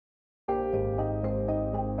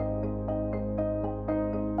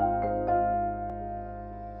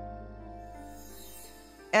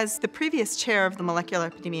As the previous chair of the molecular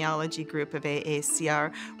epidemiology group of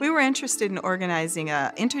AACR, we were interested in organizing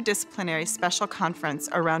an interdisciplinary special conference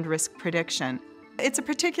around risk prediction. It's a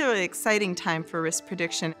particularly exciting time for risk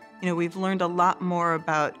prediction. We've learned a lot more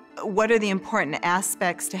about what are the important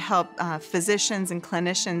aspects to help physicians and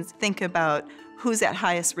clinicians think about who's at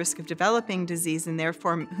highest risk of developing disease and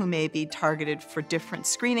therefore who may be targeted for different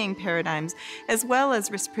screening paradigms, as well as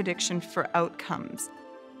risk prediction for outcomes.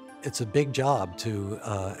 It's a big job to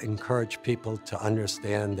encourage people to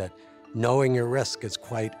understand that knowing your risk is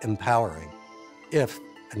quite empowering, if,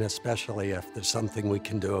 and especially if, there's something we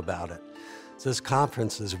can do about it. So this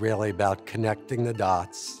conference is really about connecting the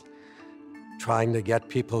dots, trying to get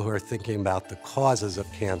people who are thinking about the causes of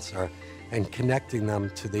cancer and connecting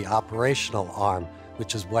them to the operational arm,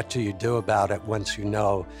 which is what do you do about it once you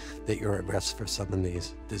know that you're at risk for some of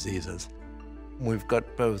these diseases. We've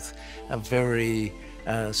got both a very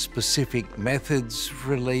specific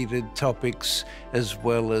methods-related topics, as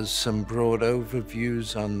well as some broad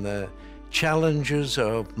overviews on the challenges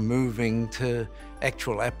of moving to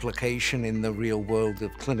actual application in the real world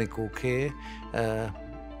of clinical care.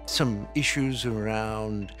 Some issues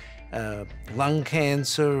around lung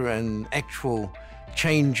cancer and actual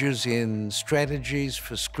changes in strategies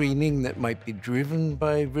for screening that might be driven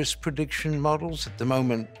by risk prediction models. At the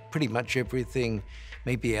moment, pretty much everything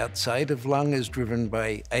maybe outside of lung is driven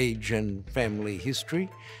by age and family history,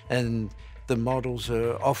 and the models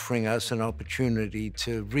are offering us an opportunity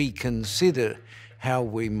to reconsider how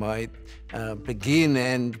we might begin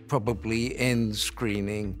and probably end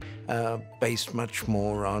screening based much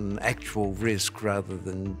more on actual risk rather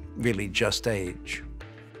than really just age.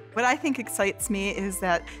 What I think excites me is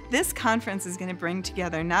that this conference is going to bring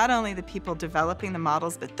together not only the people developing the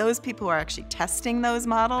models, but those people who are actually testing those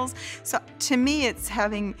models. So to me, it's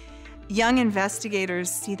having young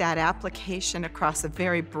investigators see that application across a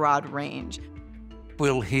very broad range.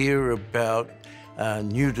 We'll hear about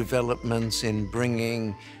new developments in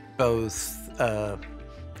bringing both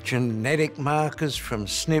genetic markers from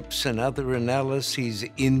SNPs and other analyses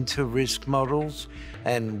into risk models,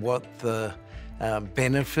 and what the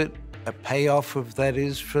benefit, a payoff of that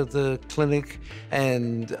is for the clinic.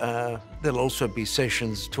 And there'll also be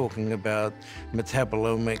sessions talking about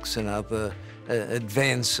metabolomics and other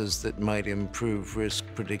advances that might improve risk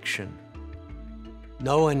prediction.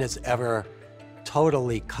 No one is ever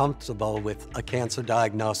totally comfortable with a cancer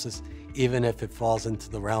diagnosis, even if it falls into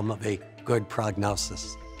the realm of a good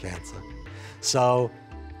prognosis cancer. So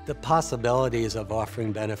the possibilities of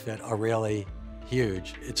offering benefit are really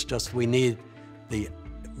huge. It's just we need the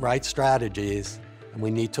right strategies, and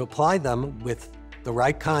we need to apply them with the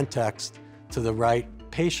right context to the right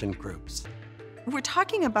patient groups. We're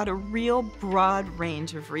talking about a real broad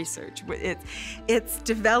range of research. It's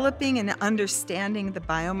developing and understanding the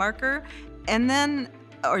biomarker, and then,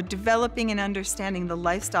 or developing and understanding the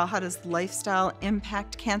lifestyle. How does lifestyle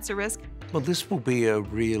impact cancer risk? Well, this will be a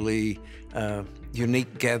really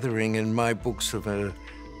unique gathering in my books of a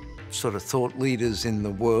sort of thought leaders in the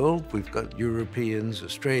world. We've got Europeans,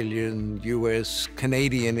 Australian, US,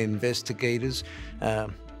 Canadian investigators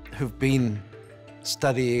who've been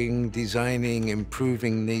studying, designing,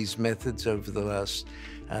 improving these methods over the last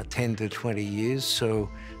 10 to 20 years. So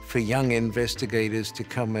for young investigators to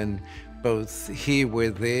come and both hear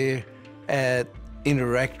where they're at,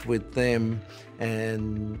 interact with them,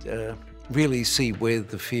 and really see where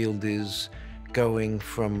the field is going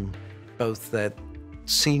from both that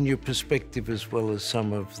senior perspective as well as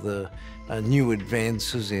some of the new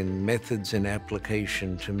advances in methods and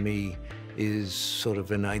application, to me, is sort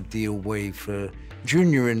of an ideal way for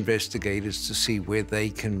junior investigators to see where they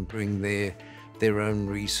can bring their own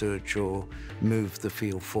research or move the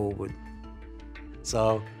field forward.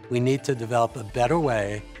 So we need to develop a better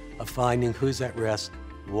way of finding who's at risk,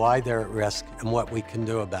 why they're at risk, and what we can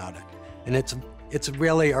do about it. And it's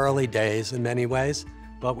really early days in many ways,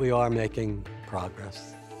 but we are making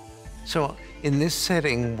progress. So in this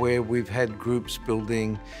setting where we've had groups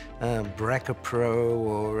building BRCA Pro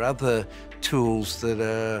or other tools that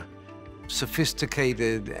are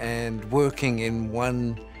sophisticated and working in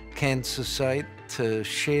one cancer site to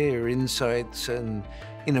share insights and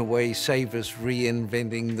in a way save us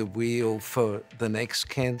reinventing the wheel for the next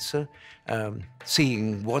cancer,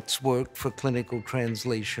 seeing what's worked for clinical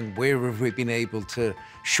translation, where have we been able to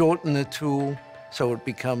shorten the tool so it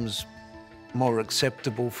becomes more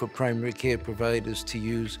acceptable for primary care providers to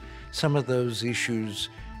use. Some of those issues,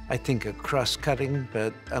 I think, are cross-cutting,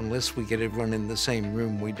 but unless we get everyone in the same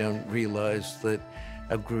room, we don't realize that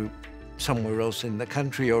a group somewhere else in the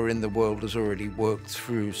country or in the world has already worked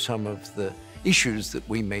through some of the issues that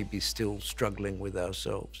we may be still struggling with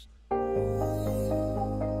ourselves.